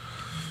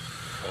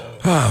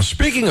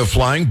 Speaking of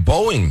flying,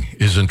 Boeing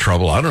is in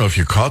trouble. I don't know if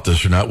you caught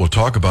this or not. We'll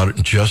talk about it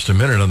in just a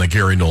minute on the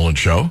Gary Nolan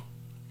Show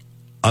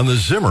on the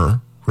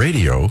Zimmer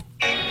Radio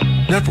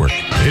Network.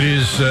 It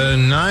is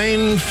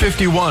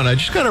 9:51. I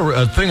just got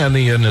a thing on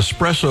the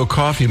Nespresso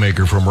coffee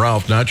maker from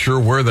Ralph. Not sure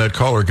where that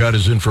caller got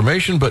his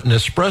information, but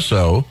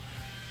Nespresso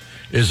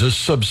is a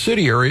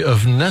subsidiary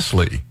of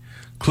Nestle.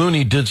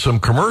 Clooney did some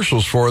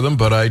commercials for them,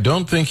 but I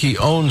don't think he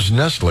owns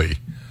Nestle.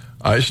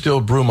 I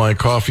still brew my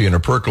coffee in a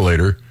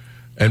percolator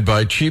and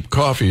buy cheap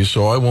coffee,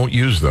 so I won't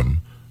use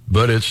them.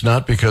 But it's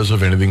not because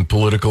of anything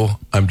political.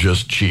 I'm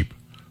just cheap.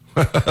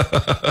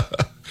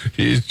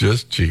 He's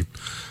just cheap.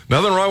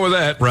 Nothing wrong with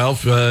that,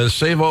 Ralph.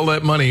 Save all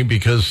that money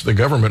because the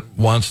government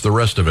wants the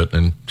rest of it.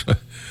 And,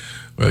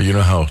 well, you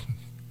know how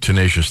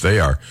tenacious they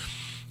are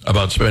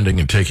about spending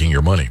and taking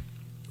your money.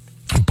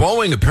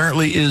 Boeing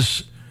apparently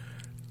is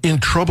in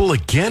trouble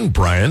again,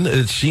 Brian.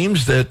 It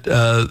seems that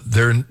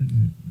their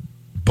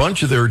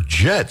bunch of their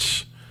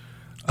jets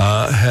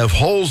have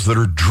holes that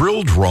are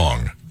drilled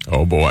wrong.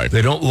 Oh, boy.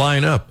 They don't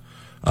line up.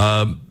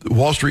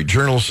 Wall Street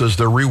Journal says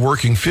they're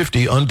reworking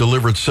 50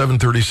 undelivered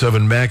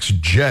 737 MAX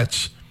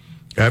jets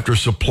after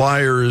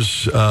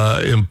supplier's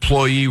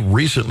employee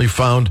recently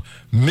found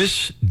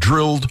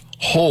misdrilled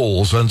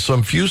holes on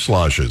some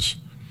fuselages.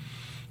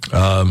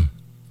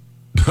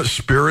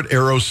 Spirit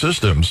Aero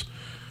Systems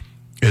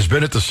has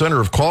been at the center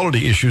of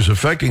quality issues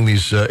affecting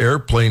these these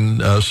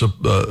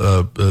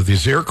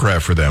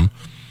aircraft for them.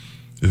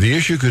 The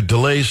issue could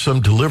delay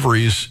some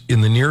deliveries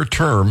in the near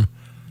term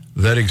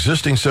that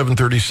existing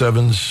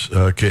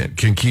 737s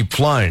can keep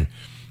flying.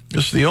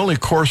 This is the only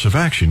course of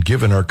action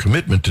given our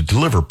commitment to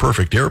deliver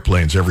perfect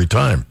airplanes every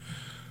time.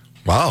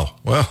 Wow.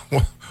 Well,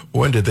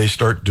 when did they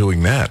start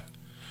doing that?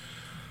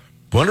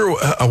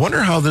 I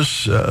wonder how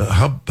this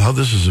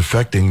is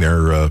affecting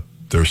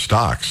their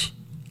stocks.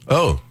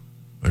 Oh,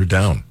 they're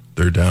down.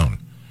 They're down.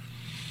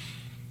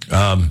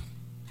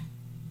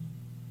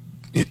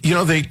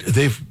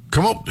 They've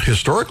come up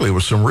historically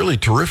with some really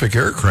terrific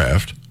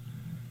aircraft.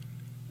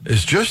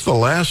 It's just the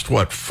last,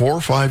 4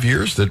 or 5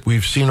 years that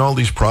we've seen all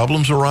these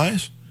problems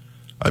arise?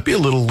 I'd be a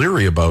little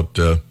leery about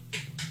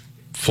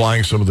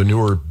flying some of the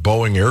newer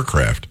Boeing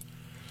aircraft,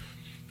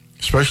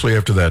 especially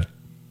after that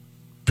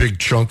big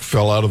chunk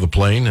fell out of the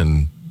plane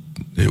and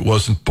it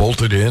wasn't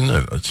bolted in.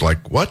 It's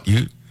like, what?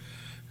 You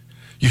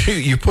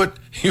put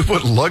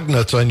lug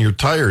nuts on your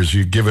tires.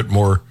 You give it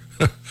more.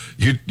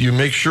 you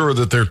make sure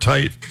that they're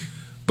tight.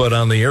 But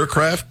on the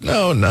aircraft,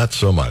 no, not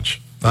so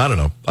much. I don't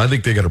know. I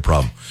think they got a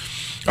problem.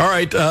 All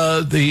right,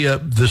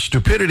 the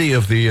stupidity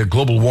of the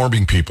global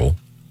warming people.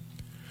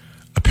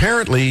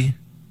 Apparently,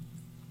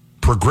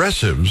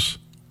 progressives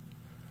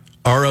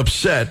are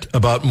upset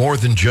about more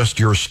than just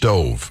your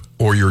stove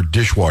or your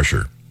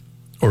dishwasher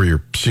or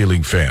your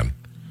ceiling fan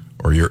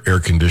or your air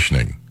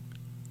conditioning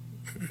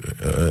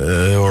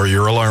or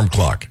your alarm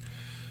clock.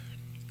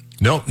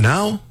 No,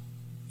 now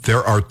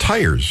there are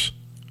tires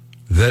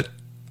that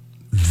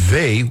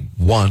they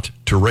want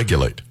to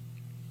regulate.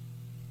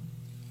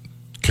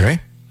 Okay?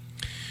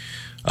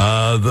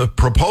 The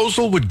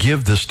proposal would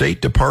give the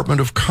State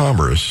Department of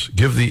Commerce,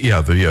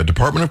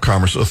 Department of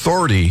Commerce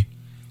authority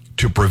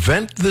to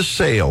prevent the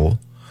sale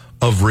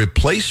of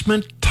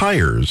replacement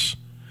tires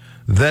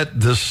that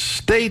the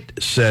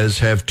state says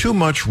have too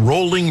much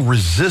rolling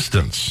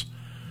resistance,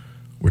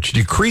 which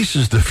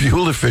decreases the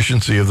fuel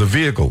efficiency of the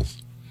vehicles.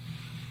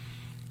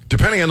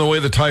 Depending on the way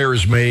the tire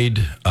is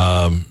made,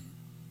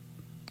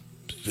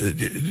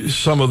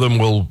 some of them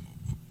will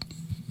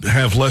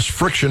have less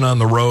friction on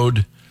the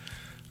road.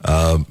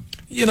 I'm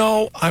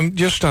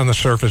just on the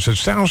surface. It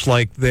sounds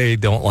like they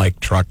don't like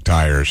truck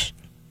tires.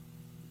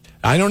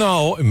 I don't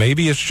know.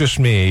 Maybe it's just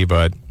me,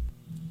 but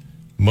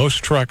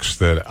most trucks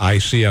that I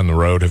see on the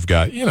road have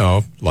got,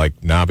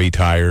 like knobby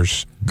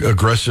tires.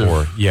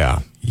 Aggressive. Yeah.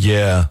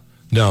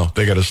 No,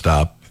 they got to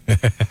stop.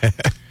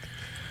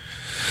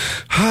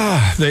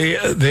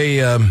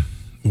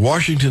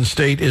 Washington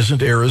State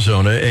isn't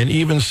Arizona, and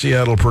even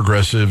Seattle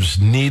progressives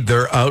need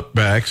their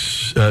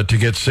Outbacks to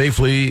get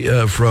safely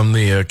from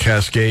the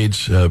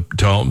Cascades to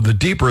home. The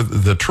deeper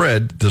the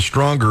tread, the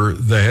stronger,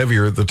 the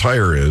heavier the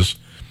tire is.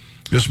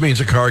 This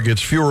means a car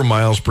gets fewer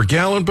miles per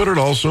gallon, but it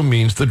also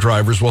means the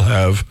drivers will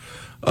have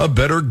a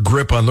better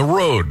grip on the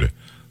road.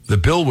 The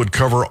bill would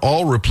cover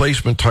all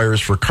replacement tires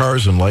for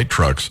cars and light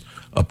trucks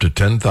up to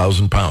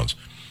 10,000 pounds.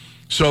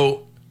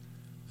 So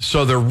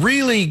they're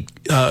really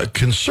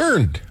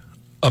concerned,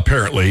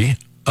 apparently,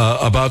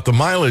 about the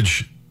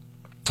mileage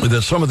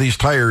that some of these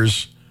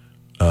tires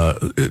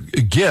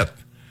get.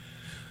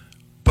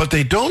 But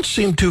they don't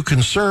seem too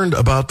concerned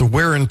about the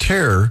wear and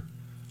tear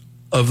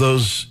of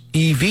those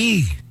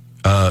EV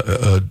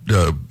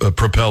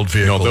propelled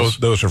vehicles. No,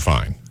 those are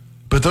fine.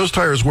 But those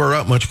tires wear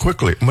out much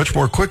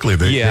more quickly.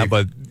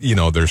 But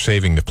they're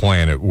saving the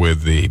planet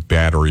with the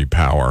battery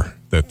power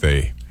that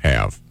they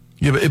have.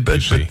 Yeah,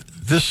 but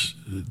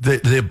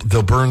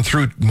they'll burn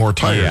through more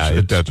tires. Yeah,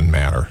 it doesn't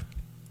matter.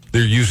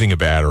 They're using a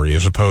battery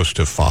as opposed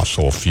to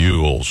fossil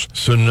fuels.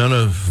 So none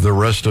of the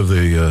rest of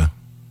the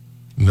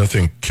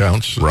nothing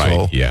counts. Right?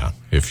 All. Yeah,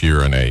 if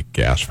you're in a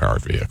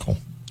gas-powered vehicle.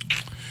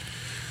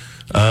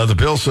 The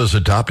bill says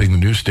adopting the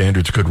new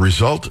standards could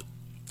result.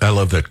 I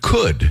love that.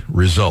 Could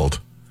result.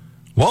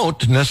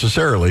 Won't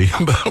necessarily,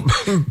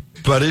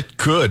 but it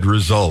could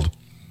result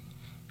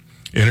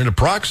in an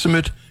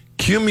approximate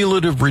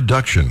cumulative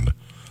reduction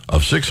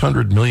of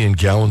 600 million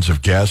gallons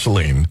of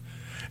gasoline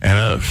and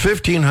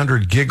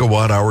 1,500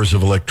 gigawatt hours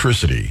of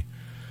electricity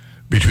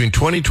between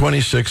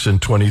 2026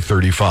 and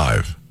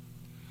 2035,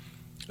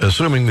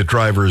 assuming that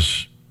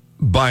drivers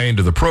buy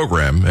into the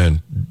program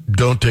and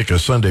don't take a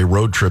Sunday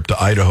road trip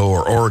to Idaho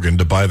or Oregon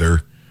to buy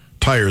their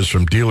tires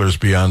from dealers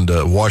beyond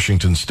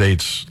Washington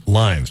State's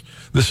lines.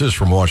 This is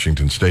from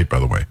Washington State, by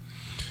the way.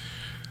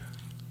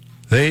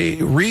 They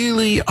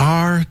really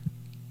are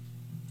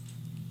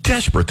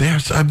desperate.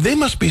 They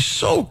must be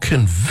so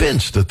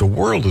convinced that the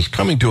world is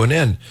coming to an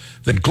end,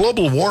 that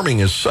global warming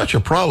is such a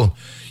problem.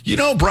 You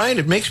know, Brian,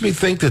 it makes me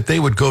think that they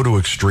would go to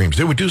extremes.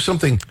 They would do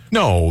something.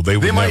 No, they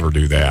would never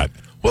do that.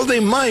 Well, they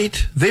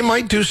might. They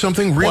might do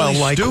something really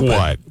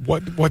stupid.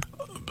 What? What?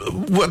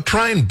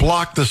 Try and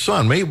block the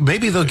sun.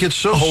 Maybe they'll get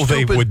so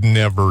stupid. They would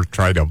never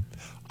try to.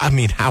 I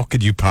mean, how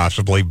could you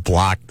possibly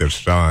block the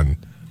sun?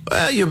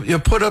 Well, you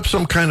put up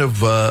some kind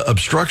of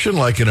obstruction,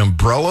 like an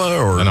umbrella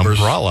or an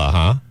umbrella,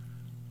 huh?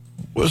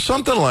 Well,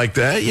 something like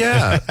that.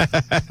 Yeah.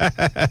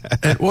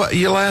 And what?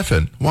 You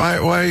laughing? Why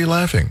are you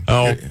laughing?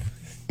 Oh,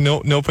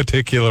 no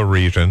particular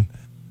reason.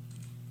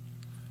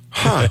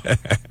 Huh.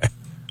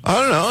 I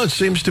don't know. It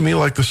seems to me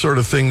like the sort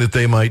of thing that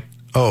they might.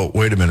 Oh,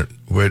 wait a minute.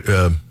 Wait.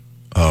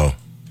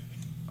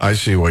 I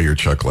see why you're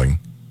chuckling.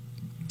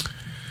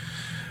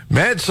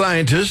 Mad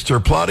scientists are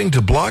plotting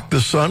to block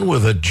the sun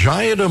with a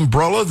giant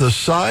umbrella the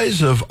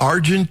size of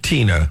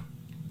Argentina.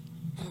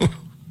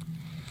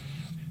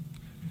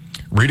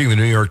 Reading the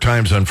New York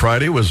Times on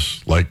Friday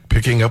was like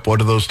picking up one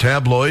of those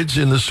tabloids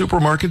in the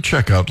supermarket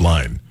checkout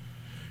line.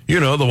 You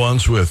know, the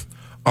ones with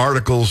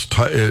articles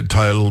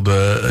entitled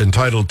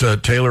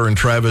Taylor and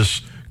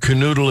Travis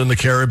Canoodle in the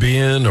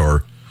Caribbean,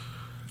 or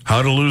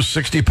How to Lose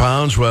 60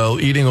 Pounds While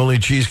Eating Only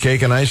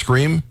Cheesecake and Ice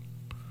Cream.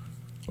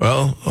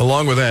 Well,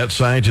 along with that,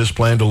 scientists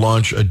plan to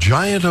launch a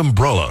giant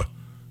umbrella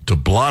to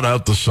blot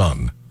out the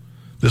sun.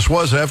 This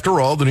was, after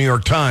all, the New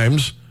York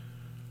Times,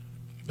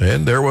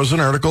 and there was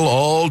an article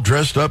all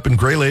dressed up in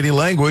gray lady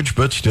language,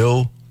 but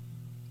still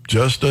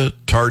just a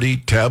tardy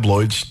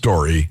tabloid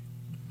story.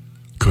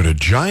 Could a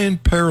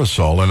giant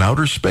parasol in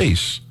outer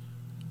space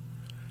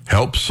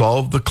help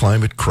solve the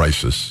climate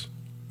crisis?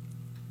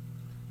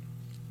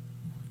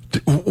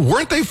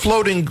 Weren't they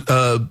floating,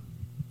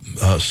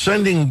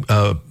 sending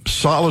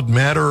solid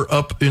matter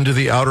up into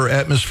the outer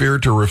atmosphere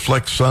to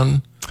reflect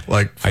sun?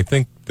 I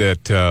think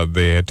that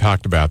they had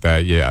talked about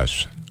that,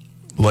 yes.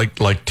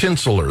 Like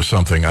tinsel or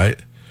something.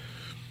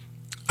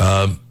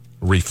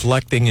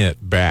 Reflecting it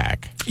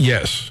back.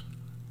 Yes.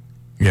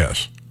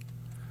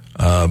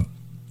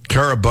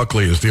 Kara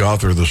Buckley is the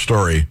author of the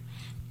story,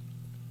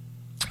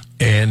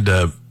 and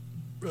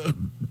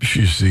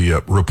she's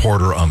the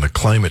reporter on the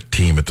climate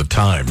team at the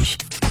Times.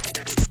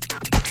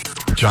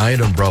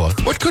 Giant umbrella.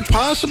 What could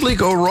possibly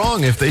go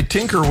wrong if they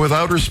tinker with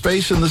outer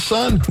space and the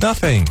sun?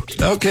 Nothing.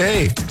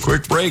 Okay,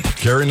 quick break.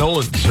 Gary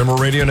Nolan, Zimmer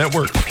Radio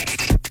Network.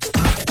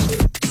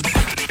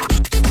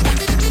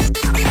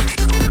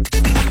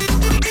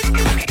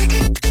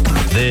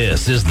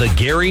 This is the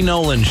Gary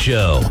Nolan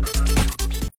Show.